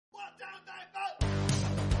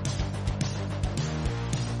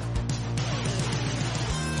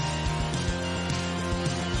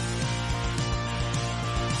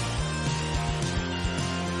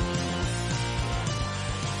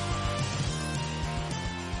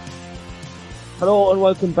Hello and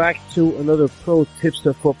welcome back to another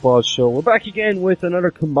ProTipster Football Show. We're back again with another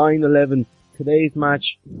combined 11. Today's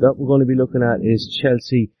match that we're going to be looking at is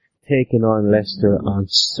Chelsea taking on Leicester on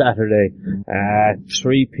Saturday at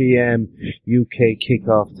 3 p.m. UK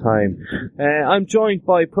kickoff time. I'm joined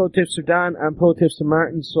by ProTipster Dan and ProTipster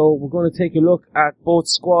Martin, so we're going to take a look at both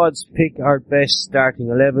squads, pick our best starting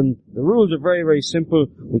 11. The rules are very, very simple.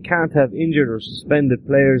 We can't have injured or suspended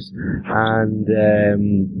players, and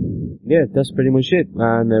yeah, that's pretty much it.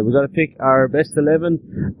 And we've got to pick our best 11,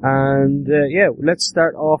 and yeah, let's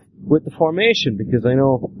start off with the formation, because I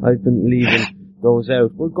know I've been leaving those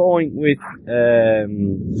out. We're going with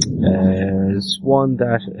one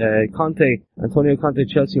that Antonio Conte,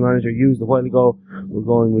 Chelsea manager, used a while ago. We're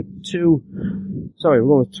going with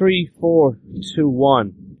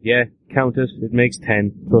 3-4-2-1. Yeah, count it. It makes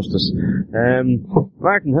 10. Trust us.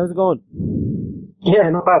 Martin, how's it going? Yeah,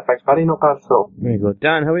 not bad, thanks, buddy. Not bad at all. Very good.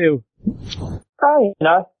 Dan, how are you? Oh, you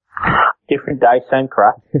know, different day, same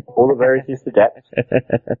crap. All the varies is the depth.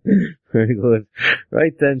 Very good.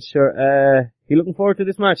 Right then, sure. You looking forward to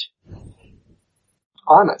this match?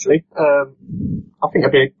 I'm actually. I think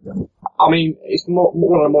it's one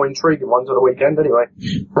of the more intriguing ones of the weekend anyway.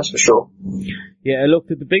 That's for sure. Yeah, look,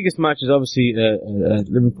 the biggest match is obviously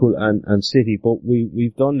Liverpool and City, but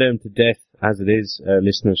we've done them to death as it is,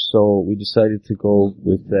 listeners, so we decided to go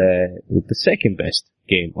with the second best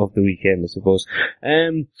game of the weekend, I suppose.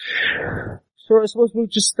 So I suppose we'll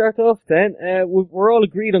just start off then. We're all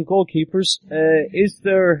agreed on goalkeepers. Is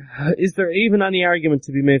there even any argument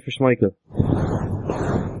to be made for Schmeichel?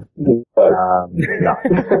 No.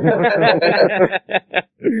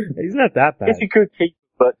 He's not that bad. He's a good keeper,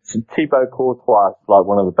 but Thibaut Courtois is like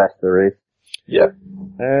one of the best there is. Yeah.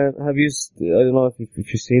 I don't know if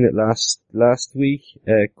you've seen it last week,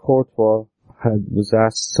 Courtois was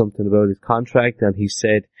asked something about his contract, and he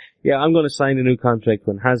said, yeah, I'm going to sign a new contract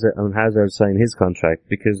when Hazard sign his contract,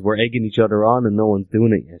 because we're egging each other on and no one's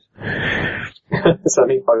doing it yet. So I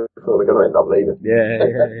mean, both are going to end up leaving.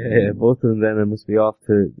 Yeah. Both of them then must be off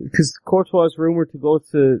to, because Courtois is rumoured to go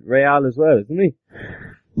to Real as well, isn't he?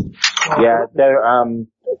 Yeah,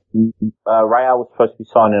 Real was supposed to be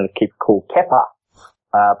signing a keeper called Kepa.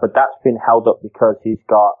 But that's been held up because he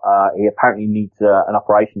apparently needs an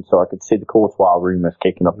operation, so I could see the Courtois rumours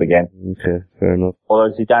kicking up again. Okay, fair enough.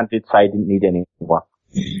 Although Zidane did say he didn't need anyone.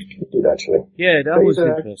 He did actually. Yeah, that was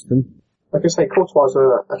interesting. Like I say, Courtois is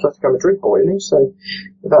a Atletico Madrid boy, isn't he? So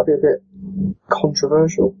would that be a bit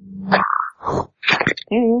controversial?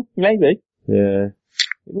 Maybe. Yeah.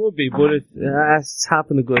 It would be, but it's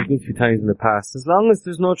happened a good few times in the past. As long as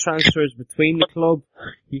there's no transfers between the club,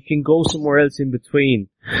 you can go somewhere else in between,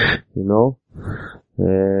 you know.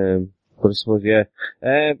 But I suppose, yeah.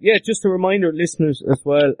 Just a reminder, listeners, as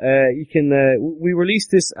well, you can, we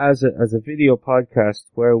released this as a video podcast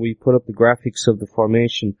where we put up the graphics of the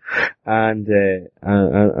formation and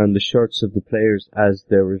the shirts of the players as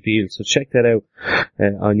they're revealed. So check that out,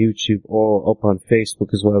 on YouTube or up on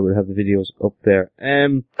Facebook as well. We'll have the videos up there.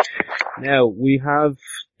 Now, we have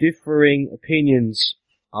differing opinions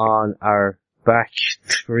on our back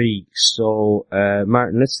three. So,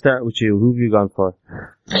 Martin, let's start with you. Who have you gone for?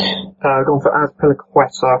 Gone for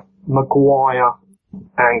Azpilicueta, Maguire,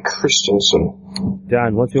 and Christensen.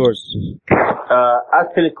 Dan, what's yours?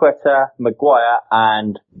 Azpilicueta, Maguire,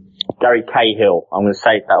 and Gary Cahill. I'm going to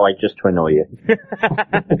say it that way just to annoy you.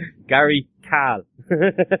 Gary Cahill.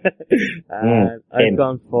 I've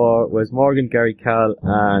gone for Wes Morgan, Gary Cahill,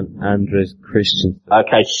 and Andres Christensen.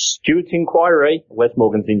 Okay, Stuart inquiry. Wes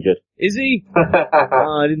Morgan's injured. Is he?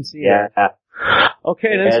 Oh, I didn't see that. Yeah.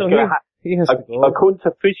 Okay, then, so he has to go. According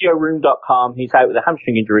to physioroom.com, he's out with a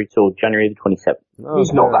hamstring injury till January the 27th. Oh,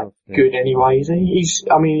 he's not that good anyway, is he? He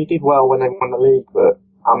did well when they won the league, but,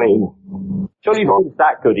 surely he's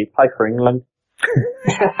that good. He played for England.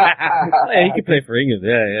 Yeah, he could play for England.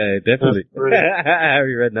 Yeah, definitely.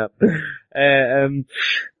 Harry Redknapp.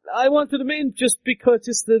 I wanted him in just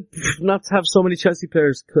because, not to have so many Chelsea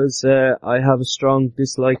players, because I have a strong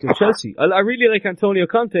dislike of Chelsea. I really like Antonio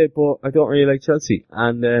Conte, but I don't really like Chelsea.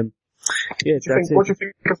 And yeah, what do you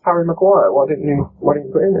think of Harry Maguire? Why didn't you put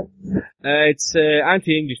him in? It's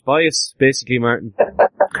anti-English bias, basically, Martin.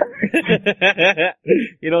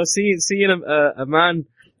 You know, seeing a man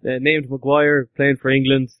named Maguire playing for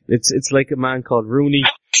England, it's like a man called Rooney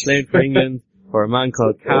playing for England, or a man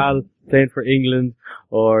called Cal playing for England,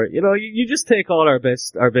 or, you know, you just take all our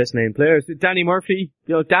best named players. Danny Murphy,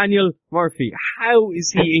 you know, Daniel Murphy. How is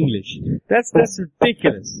he English? That's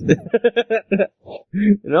ridiculous.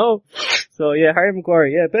 You know? So yeah, Harry Maguire,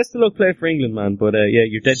 yeah, best of luck playing for England, man. But yeah,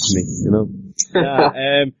 you're dead to me, you know.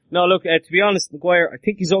 No, look, to be honest, Maguire, I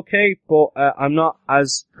think he's okay, but I'm not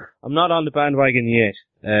on the bandwagon yet.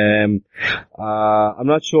 I'm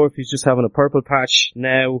not sure if he's just having a purple patch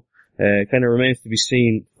now. Kind of remains to be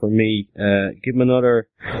seen for me. Give him another.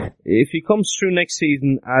 If he comes through next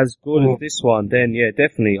season as good as this one, then yeah,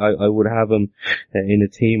 definitely I would have him in the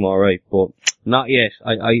team, all right. But not yet.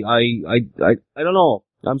 I don't know.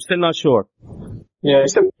 I'm still not sure. Yeah,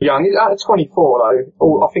 he's still young. He's at 24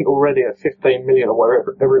 though. I think already at 15 million or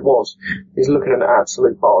wherever it was, he's looking at an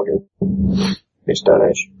absolute bargain. This day and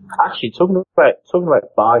age. Actually, talking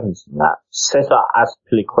about bargains and that, Cesar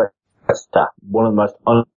Azpilicueta, one of the most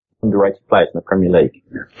underrated players in the Premier League.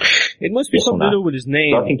 It must be something to do with his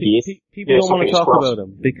name. I think he is. People don't want to talk about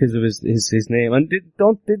him because of his name. And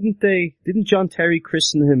didn't John Terry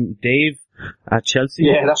christen him Dave at Chelsea?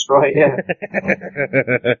 Yeah, that's right, yeah.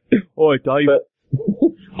 Oh, Dave. But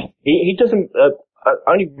he doesn't,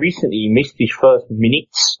 only recently he missed his first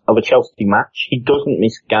minutes of a Chelsea match. He doesn't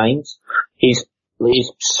miss games. He's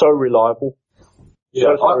so reliable.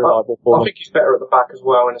 Yeah, I think he's better at the back as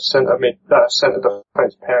well in a centre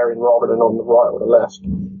defence pairing rather than on the right or the left.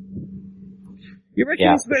 You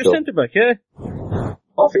reckon he's a better centre back, yeah?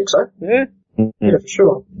 I think so. Yeah? Mm-hmm. Yeah, for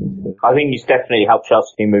sure. I think he's definitely helped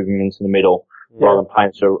Chelsea moving into the middle rather than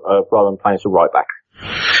playing as a right back.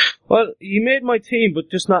 Well, he made my team, but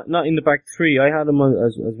just not in the back three. I had him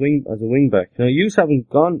as a wing back. Now, you haven't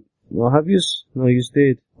gone. No, have you? No, you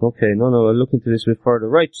did. Okay, no, I'll look into this a bit further.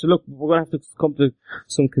 Right, so look, we're gonna have to come to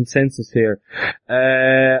some consensus here.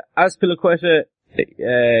 Azpilicueta,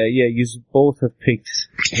 yeah, you both have picked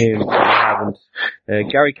him. I haven't.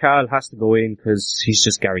 Gary Cahill has to go in because he's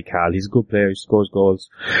just Gary Cahill. He's a good player. He scores goals.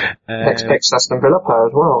 Ex-Aston Villa player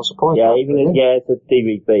as well, I suppose. Yeah, it's a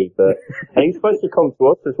DVB, but and he's supposed to come to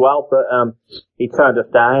us as well, but he turned us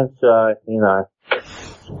down. So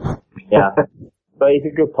yeah. But he's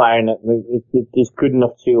a good player, and he's good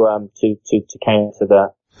enough to counter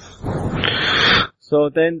that. So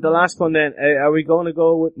then, the last one then, are we going to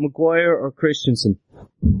go with Maguire or Christensen?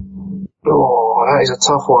 Oh, that is a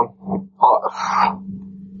tough one.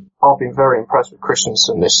 I've been very impressed with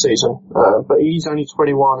Christensen this season, but he's only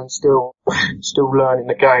 21 and still learning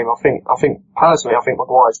the game. I think personally,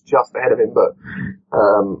 Maguire's just ahead of him, but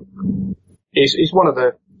he's one of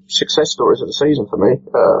the success stories of the season for me,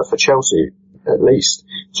 for Chelsea. At least,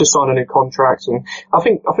 just signed a new contract, and I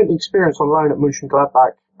think the experience on loan at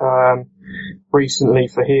Mönchengladbach recently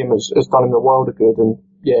for him has done him the world of good, and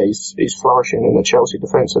yeah, he's flourishing in the Chelsea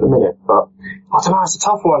defence at the minute. But I don't know, it's a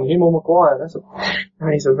tough one. Him or Maguire?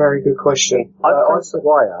 That is a very good question. I'd say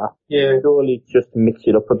Maguire, purely just to mix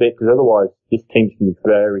it up a bit, because otherwise this team's going to be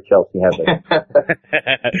very Chelsea heavy.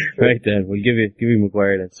 Right then, we'll give you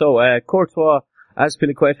Maguire then. So Courtois,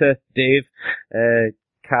 Azpilicueta, Dave,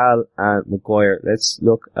 Cal and Maguire. Let's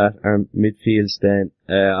look at our midfields then.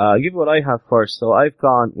 I'll give you what I have first. So I've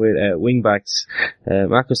gone with wing backs,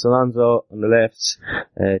 Marcos Alonso on the left,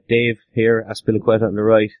 Dave here, Azpilicueta on the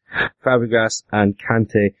right, Fabregas and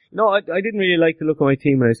Kante. No, I didn't really like the look of my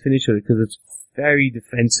team when I was finished with it because it's very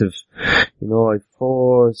defensive. You know, I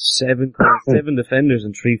seven defenders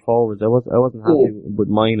and 3 forwards. I wasn't happy with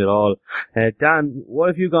mine at all. Dan, what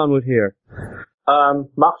have you gone with here?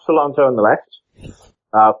 Marcos Alonso on the left.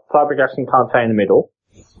 Fabregas and Kante in the middle,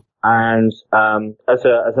 and as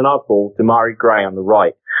an oddball, Damari Gray on the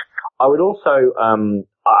right. I would also,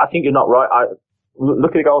 I think you're not right.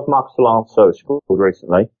 Look at the goals Marcos Alonso scored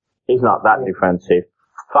recently. He's not that defensive.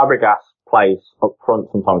 Fabregas plays up front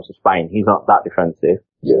sometimes for Spain. He's not that defensive.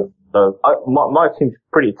 Yeah. So my team's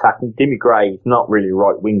pretty attacking. Demi Gray is not really a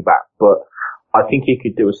right wing back, but I think he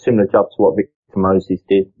could do a similar job to what Victor Moses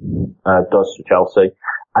does for Chelsea.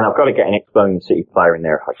 And I've got to get an ex-Birmingham City player in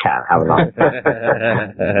there if I can, haven't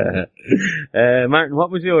I? Martin, what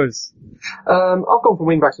was yours? I've gone for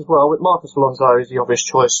wing backs as well. With Marcos Alonso is the obvious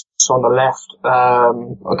choice on the left. I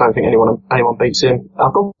don't think anyone beats him.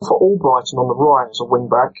 I've gone for Albrighton on the right as a wing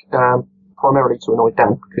back, primarily to annoy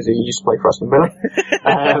Dan because he used to play for Aston Villa.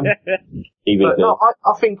 But no,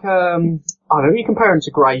 I think I don't know. You compare him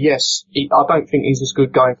to Gray, yes. I don't think he's as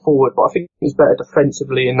good going forward, but I think he's better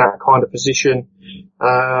defensively in that kind of position.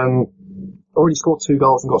 Already scored 2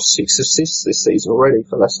 goals and got 6 assists this season already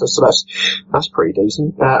for Leicester, so that's pretty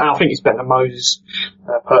decent. And I think he's better than Moses,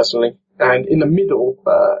 personally. And in the middle,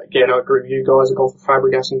 again, I agree with you guys. I've gone for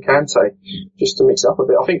Fabregas and Kante, just to mix it up a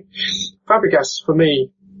bit. I think Fabregas, for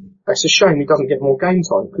me, it's a shame he doesn't get more game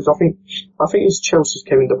time, because I think he's Chelsea's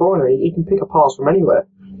Kevin De Bruyne. He can pick a pass from anywhere.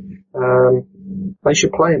 They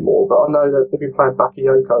should play him more, but I know that they've been playing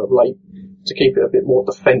Bakayoko of late, to keep it a bit more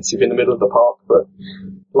defensive in the middle of the park, but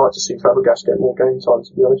I'd like to see Fabregas get more game time,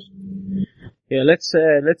 to be honest. Yeah,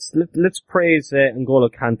 let's praise N'Golo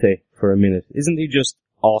Kante for a minute. Isn't he just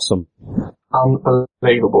awesome?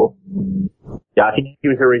 Unbelievable. Yeah, I think he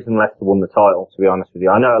was the reason Leicester won the title, to be honest with you.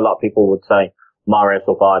 I know a lot of people would say Mahrez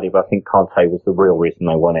or Vardy, but I think Kante was the real reason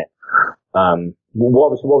they won it.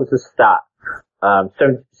 What was the stat? 70%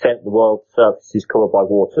 of the world's surface is covered by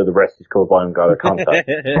water, the rest is covered by N'Golo Kante.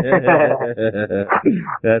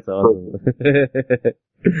 That's awesome.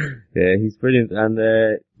 Yeah, he's brilliant, and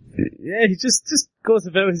yeah, he just goes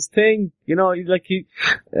about his thing. You know, he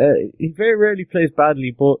very rarely plays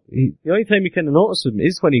badly, but the only time you kind of notice him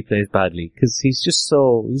is when he plays badly, because he's just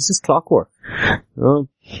clockwork. You know?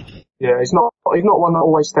 Yeah, he's not one that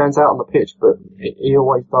always stands out on the pitch, but he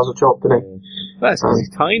always does a job, doesn't he? Well, that's because he's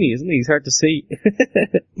tiny, isn't he? He's hard to see.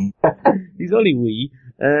 He's only wee.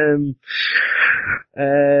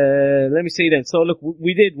 Let me see then. So look,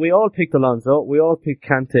 we all picked Alonso, we all picked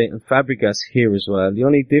Kante and Fabregas here as well. The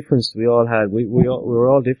only difference we all had, we were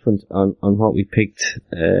all different on what we picked,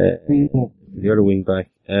 the other wing back.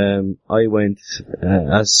 I went,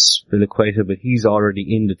 as Bill equated, but he's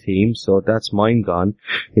already in the team, so that's mine gone.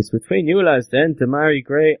 It's between you lads then, Demarai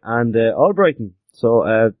Gray and, Albrighton. So,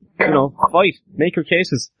 fight, make your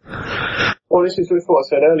cases. Well, this is what I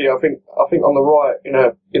said earlier. I think on the right,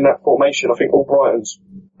 in that formation, I think Albrighton's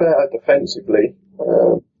better defensively.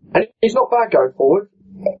 And he's not bad going forward,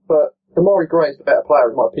 but Demarai Gray is the better player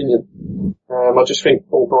in my opinion. I just think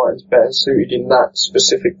Albrighton's better suited in that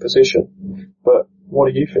specific position. But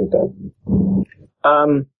what do you think, Dan? I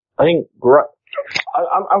think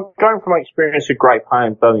I'm going from my experience with Gray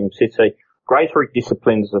playing Birmingham City. Gray's very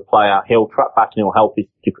disciplined as a player. He'll track back and he'll help his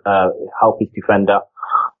defender.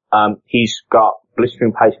 He's got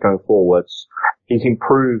blistering pace going forwards. He's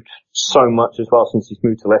improved so much as well since he's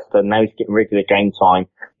moved to Leicester. Now he's getting regular game time.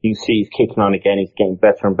 You can see he's kicking on again. He's getting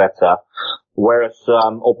better and better. Whereas,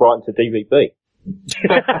 Albrighton's a DVB.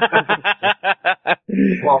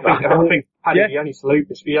 Well, I think Paddy, the only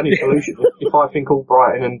solution, if I think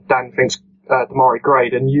Albrighton and Dan thinks Demarai Gray,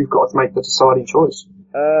 then you've got to make the deciding choice.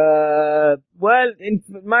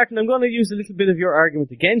 Martin, I'm going to use a little bit of your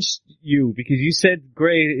argument against you, because you said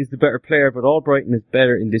Gray is the better player, but Albrighton is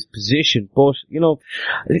better in this position. But,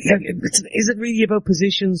 is it really about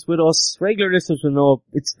positions with us? Regular listeners will know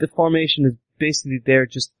it's the formation is basically there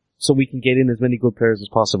just so we can get in as many good players as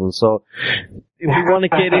possible. So, if we want to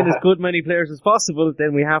get in as many players as possible,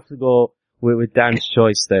 then we have to go with Dan's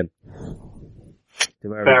choice then.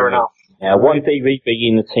 Fair enough. Yeah, one DVB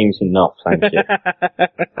in the team's enough, thank you.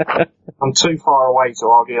 I'm too far away to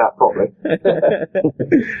argue that properly.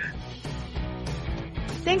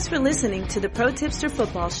 Thanks for listening to the ProTipster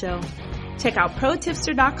Football Show. Check out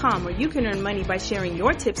ProTipster.com where you can earn money by sharing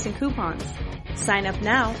your tips and coupons. Sign up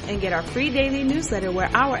now and get our free daily newsletter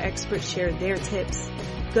where our experts share their tips.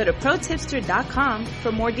 Go to ProTipster.com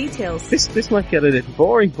for more details. This might get a little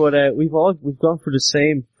boring, but we've gone for the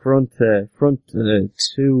same front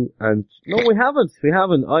two, and no, we haven't.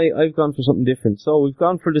 I've gone for something different. So we've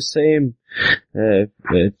gone for the same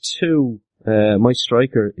two. My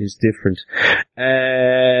striker is different.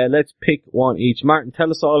 Let's pick one each. Martin,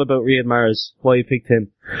 tell us all about Riyad Mahrez. Why you picked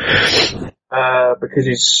him? Because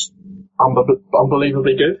he's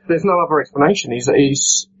unbelievably good. There's no other explanation. He's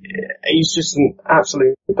just an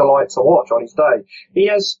absolute delight to watch on his day. He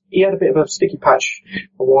had a bit of a sticky patch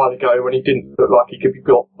a while ago when he didn't look like he could be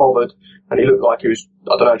bothered, and he looked like he was,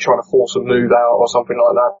 trying to force a move out or something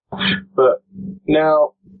like that. But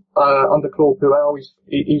now, under Claude Puel,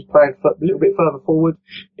 he's playing a little bit further forward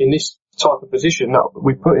in this type of position that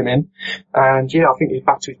we put him in. And yeah, I think he's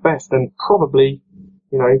back to his best, and probably,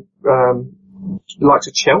 likes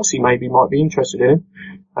of Chelsea maybe might be interested in him.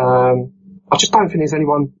 I just don't think there's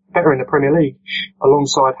anyone better in the Premier League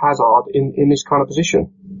alongside Hazard in this kind of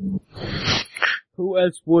position. Who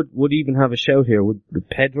else would even have a shout here? Would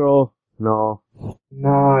Pedro? No.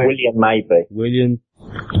 Willian maybe.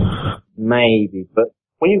 Maybe, but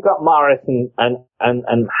when you've got Mahrez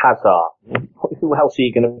and Hazard, who else are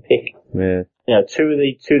you going to pick? Yeah. Two of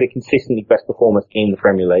the consistently best performers in the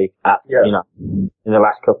Premier League in the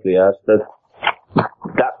last couple of years.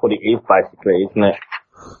 That's what it is basically, isn't it?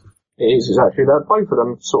 It is exactly that. Both of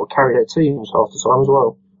them sort of carry their teams half the time as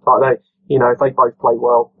well. Like if they both play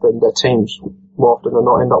well, then their teams more often than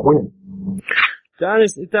not end up winning. Dan,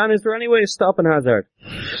 is there any way of stopping Hazard?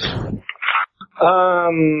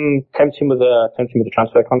 Tempting with a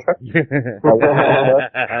transfer contract.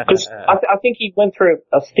 Because I think he went through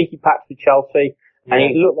a sticky patch with Chelsea, and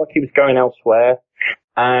it looked like he was going elsewhere,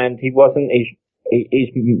 and he wasn't.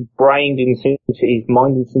 His mind didn't seem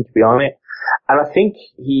to be on it. And I think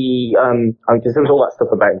he, because there was all that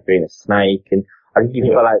stuff about him being a snake, and I think he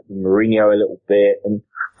fell out with Mourinho a little bit, and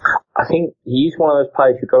I think he's one of those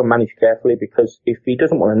players you've got to manage carefully, because if he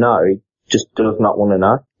doesn't want to know, he just does not want to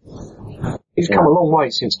know. He's come a long way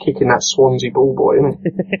since kicking that Swansea ball boy, isn't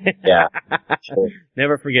he? Yeah. Sure.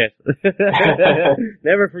 Never forget.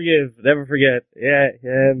 Never forgive. Never forget. Yeah.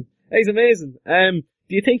 He's amazing. Do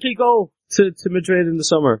you think he'll go to Madrid in the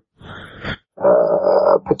summer?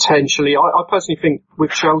 Potentially. I personally think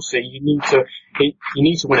with Chelsea, you need to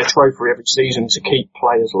win a trophy every season to keep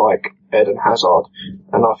players like Eden Hazard,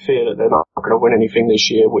 and I fear that they're not going to win anything this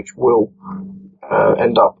year, which will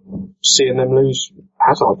end up seeing them lose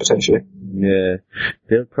Hazard potentially. Yeah,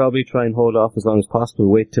 they'll probably try and hold off as long as possible.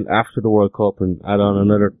 Wait till after the World Cup and add on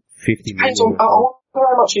another 50 million. Depends on how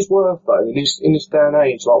much he's worth though in this day and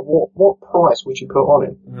age. Like what price would you put on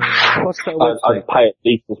him? What's that website? I'd pay at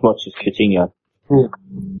least as much as Coutinho.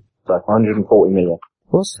 So 140 million.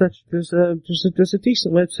 What's that? There's a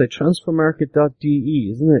decent website,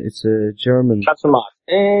 transfermarket.de, isn't it? It's a German. Transfermarkt.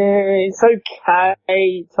 It's okay.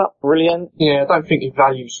 It's not brilliant. Yeah, I don't think his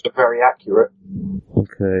values are very accurate.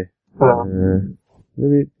 Okay. Let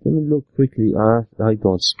me look quickly. I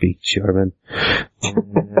don't speak German.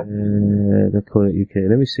 Let's call it UK.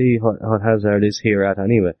 Let me see what Hazard is here at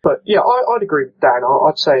anyway. But yeah, I'd agree with Dan.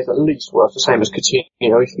 I'd say it's at least worth the same as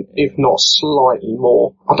Coutinho, if not slightly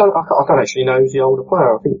more. I don't actually know who's the older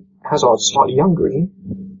player. I think Hazard's slightly younger, isn't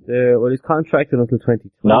he? Well, he's contracted until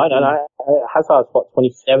 2020. No. Hazard's what,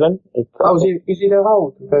 27? Is he that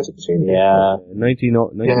old compared to Coutinho? Yeah.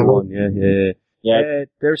 91, yeah. Yeah,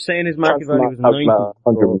 they're saying his market value was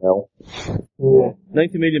 100 mil. Yeah.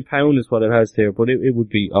 £90 million is what it has there, but it would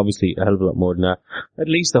be obviously a hell of a lot more than that. At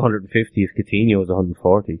least 150 if Coutinho was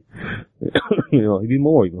 140. You know, he'd be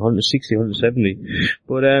more, he'd be 160, 170.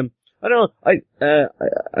 But, I don't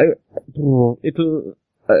know,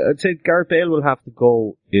 I'd say Gareth Bale will have to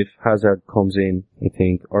go if Hazard comes in, I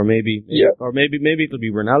think. Or maybe it'll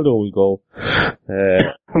be Ronaldo will go.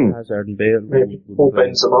 Hazard and Bale. Maybe. Or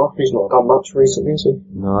Benzema. He's not done much recently, has he?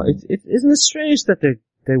 No, isn't it strange that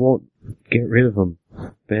they won't get rid of him,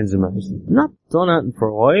 Benzema? He's not done anything for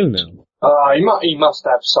a while now. He must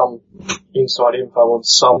have some inside info on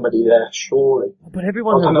somebody there, surely. But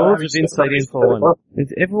everyone has loads of inside info on.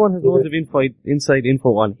 Everyone has loads of inside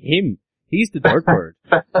info on him. He's the dirt bird.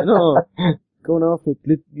 You know, going off with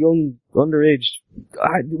young, underage.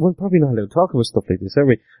 We're probably not allowed to talk about stuff like this, are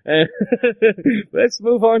we? Let's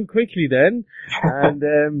move on quickly then.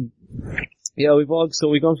 And, yeah, we've all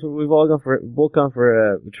gone for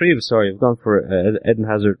three of us, sorry. We've gone for, Eden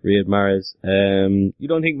Hazard, Riyad Mahrez. You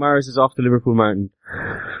don't think Mahrez is off to Liverpool, Martin?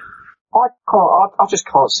 I just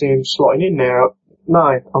can't see him slotting in there.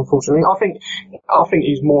 No, unfortunately. I think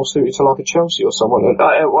he's more suited to like a Chelsea or someone. It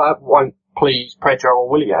won't please Pedro or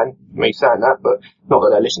Willian, me saying that, but not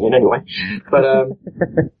that they're listening anyway. But,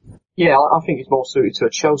 yeah, I think he's more suited to a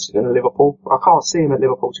Chelsea than a Liverpool. I can't see him at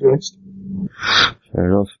Liverpool, to be honest. Fair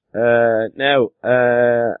enough. Now,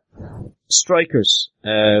 strikers.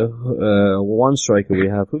 One striker we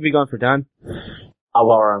have. Who have we gone for, Dan?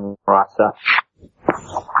 Alvaro Morata.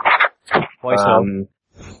 Why so?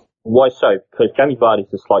 Why so? Because Jamie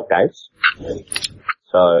Vardy's a slight douse.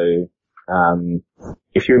 So,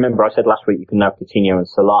 if you remember, I said last week you can have Coutinho and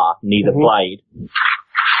Salah, neither played.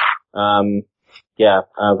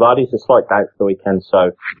 Vardy's a slight doubt for the weekend,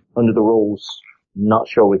 so under the rules, not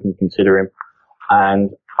sure we can consider him.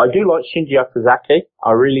 And I do like Shinji Okazaki,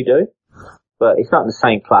 I really do, but it's not in the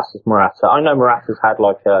same class as Morata. I know Morata's had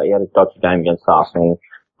he had a dodgy game against Arsenal.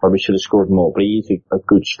 Probably should have scored more, but he is a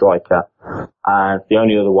good striker. And the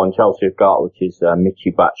only other one Chelsea have got, which is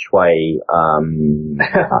Michy Batshuayi,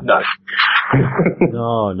 no.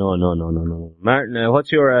 No. Martin,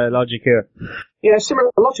 what's your logic here? Yeah, similar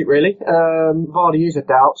logic really. Vardy is a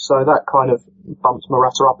doubt, so that kind of bumps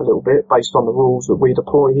Morata up a little bit based on the rules that we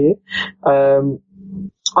deploy here.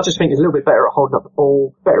 I just think he's a little bit better at holding up the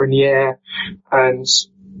ball, better in the air, and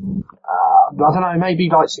I don't know, maybe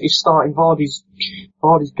like he's starting Vardy's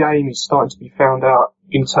game is starting to be found out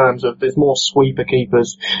in terms of there's more sweeper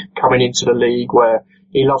keepers coming into the league where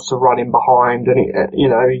he loves to run in behind, and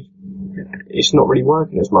it's not really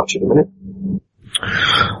working as much at the minute.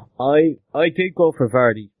 I did go for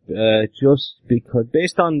Vardy, just because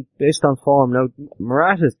based on form. Now,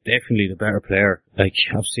 Morata's definitely the better player. Like,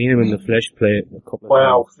 I've seen him in the flesh play a couple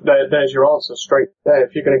of times. There's your answer straight there.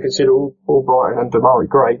 If you're going to consider Albrighton and Damari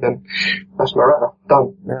Gray, then that's Morata.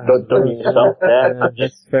 Done.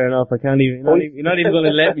 That's fair enough. I can't even, you're not even going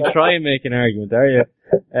to let me try and make an argument, are you?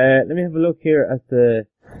 Let me have a look here at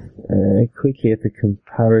quickly at the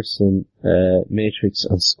comparison matrix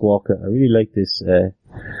on Squawka. I really like this.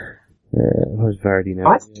 Where's Vardy now?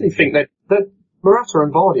 I actually think that Morata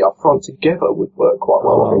and Vardy up front together would work quite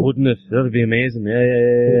well. I think. Wouldn't it? That would be amazing.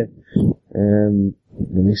 Yeah.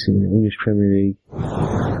 Let me see the English Premier League.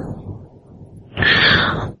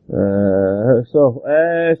 So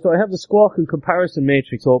I have the Squawk and comparison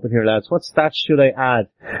matrix open here, lads. What stats should I add?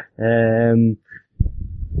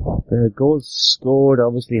 Goals scored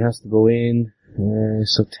obviously has to go in.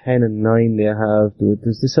 So 10 and 9 they have.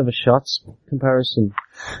 Does this have a shots comparison?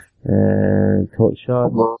 Total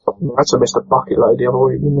shots. That's a Mr. Bucket load the other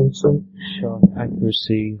week, didn't he? So. Shot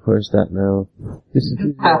accuracy. Where's that now? This is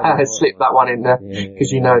slip that one in there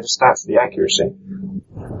because you know the stats of the accuracy.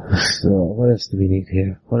 So what else do we need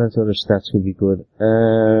here? What else other stats would be good?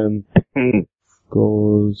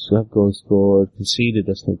 Goals scored, conceded.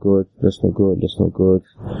 That's not good.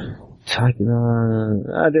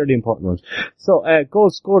 They're the important ones. So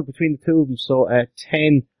goals scored between the two of them. So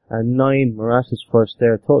 10 and 9. Morata's first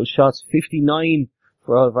there. Total shots 59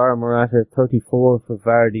 for Alvaro Morata, 34 for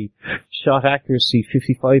Vardy. Shot accuracy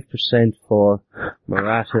 55% for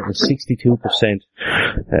Morata and 62%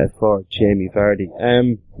 for Jamie Vardy.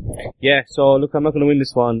 So look, I'm not going to win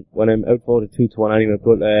this one when I'm outvoted 2-1 anyway,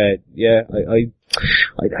 but I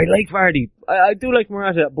like Vardy. I do like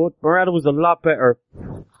Morata, but Morata was a lot better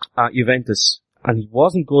at Juventus, and he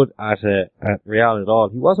wasn't good at Real at all.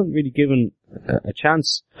 He wasn't really given a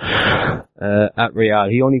chance at Real.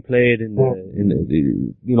 He only played in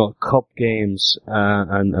the cup games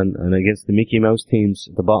and against the Mickey Mouse teams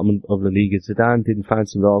at the bottom of La Liga. Zidane didn't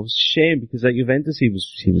fancy him at all. It was a shame because at Juventus he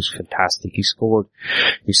was fantastic. He scored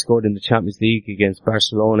in the Champions League against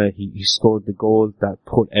Barcelona. He scored the goal that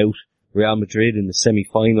put out Real Madrid in the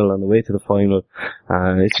semi-final on the way to the final.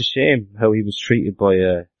 It's a shame how he was treated by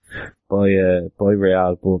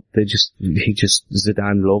Real, but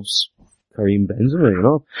Zidane loves Karim Benzema, you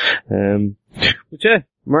know. But yeah,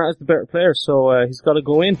 Morata's the better player, so he's got to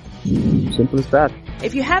go in. Simple as that.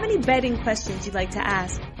 If you have any betting questions you'd like to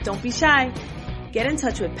ask, don't be shy. Get in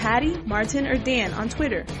touch with Patty, Martin, or Dan on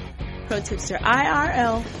Twitter, ProTipster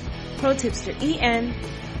IRL, ProTipster EN,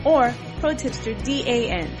 or ProTipster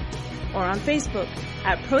DAN, or on Facebook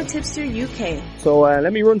at ProTipster UK. So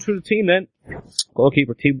let me run through the team then.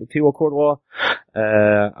 Goalkeeper Thibaut Courtois.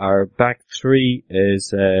 Our back three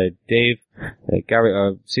is Dave,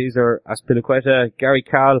 Gary, Cesar Azpilicueta, Gary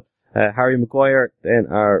Cahill, Harry Maguire. Then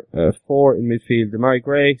our four in midfield: Demarai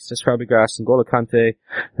Gray, Cesc Fabregas, N'Golo Kante,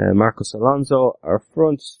 Marcos Alonso. Our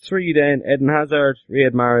front three then: Eden Hazard,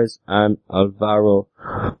 Riyad Mahrez, and Alvaro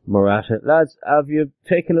Morata. Lads, have you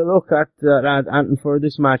taken a look at Anton for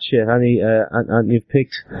this match yet? Anton you've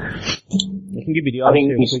picked? I can give you the odds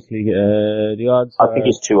here quickly. The odds. I think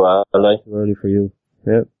it's too early. Too early for you.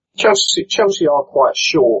 Yeah. Chelsea are quite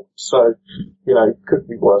short, so could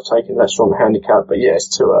be worth taking Leicester on the handicap. But yeah, it's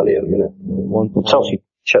too early at the minute. Chelsea.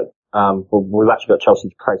 We've actually got Chelsea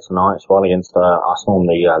to play tonight as well against Arsenal in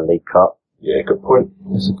the League Cup. Yeah, good point.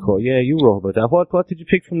 That's a call. Yeah, you wrote about that. What did you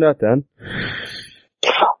pick from that, Dan?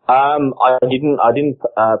 I didn't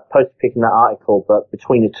post picking that article, but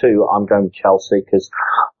between the two, I'm going with Chelsea because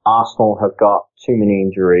Arsenal have got too many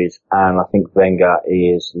injuries, and I think Wenger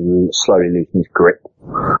is slowly losing his grip.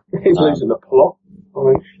 He's losing the plot.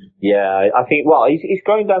 Yeah, I think, he's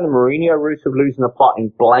going down the Mourinho route of losing the plot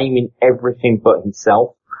and blaming everything but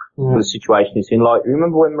himself for the situation he's in. Like,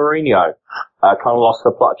 remember when Mourinho kind of lost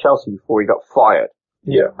the plot at Chelsea before he got fired?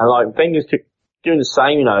 Yeah. And like, Wenger's doing the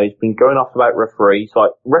same, he's been going off about referees, like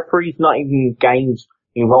referees not even in games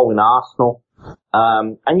involving Arsenal.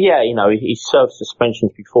 And yeah, he's served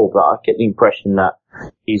suspensions before, but I get the impression that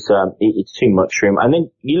it's too much for him. And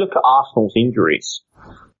then you look at Arsenal's injuries,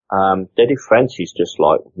 their defense is just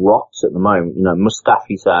like rots at the moment.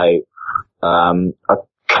 Mustafi's out,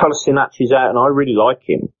 Kolasinac's out, and I really like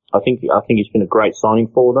him. I think he's been a great signing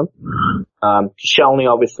for them. Koscielny,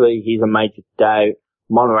 obviously, he's a major doubt.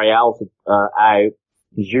 Monreal's out.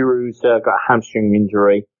 Giroud's got a hamstring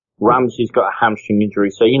injury. Ramsey's got a hamstring injury.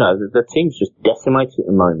 So, the team's just decimated at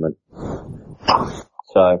the moment.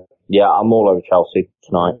 So, yeah, I'm all over Chelsea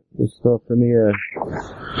tonight. Good stuff. Let me,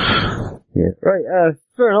 yeah. Right,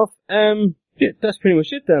 fair enough. Yeah, that's pretty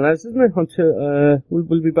much it then, lads, isn't it? Until,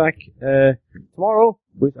 we'll be back, tomorrow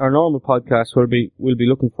with our normal podcast. We'll be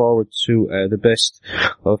looking forward to, the best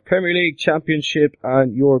of Premier League, Championship,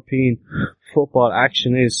 and European football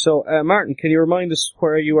action is. So, Martin, can you remind us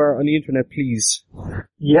where you are on the internet, please?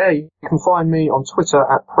 Yeah, you can find me on Twitter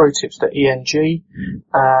at ProTipsterENG,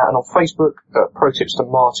 and on Facebook at ProTipster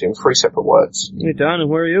Martin, 3 separate words. Hey, Dan, and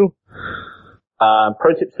where are you?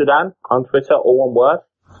 ProTipster Dan on Twitter, all one word.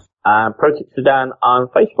 and ProTipster Dan on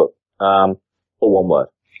Facebook, all one word.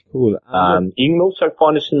 Cool. You can also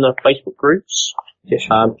find us in the Facebook groups. Yes.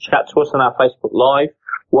 Chat to us on our Facebook Live.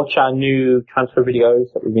 Watch our new transfer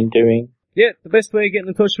videos that we've been doing. Yeah, the best way of getting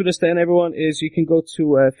in touch with us then, everyone, is you can go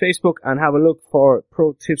to Facebook and have a look for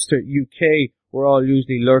ProTipster UK. We're all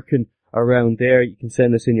usually lurking around there. You can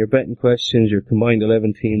send us in your betting questions, your combined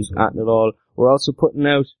 11 teams, at it all. We're also putting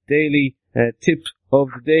out daily tip of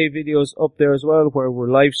the day videos up there as well, where we're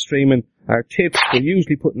live streaming our tips. We're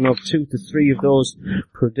usually putting up 2 to 3 of those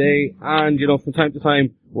per day. And, you know, from time to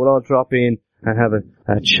time, we'll all drop in and have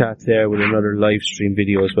a chat there with another live stream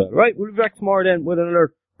video as well. Right, we'll be back tomorrow then with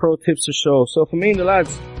another ProTipster show. So for me and the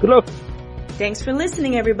lads, good luck. Thanks for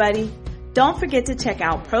listening, everybody. Don't forget to check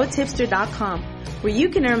out ProTipster.com, where you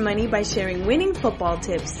can earn money by sharing winning football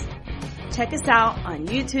tips. Check us out on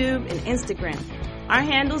YouTube and Instagram. Our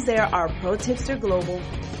handles there are ProTipster Global,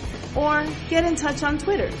 or get in touch on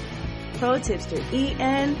Twitter, ProTipster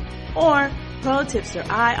EN or ProTipster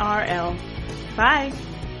IRL. Bye.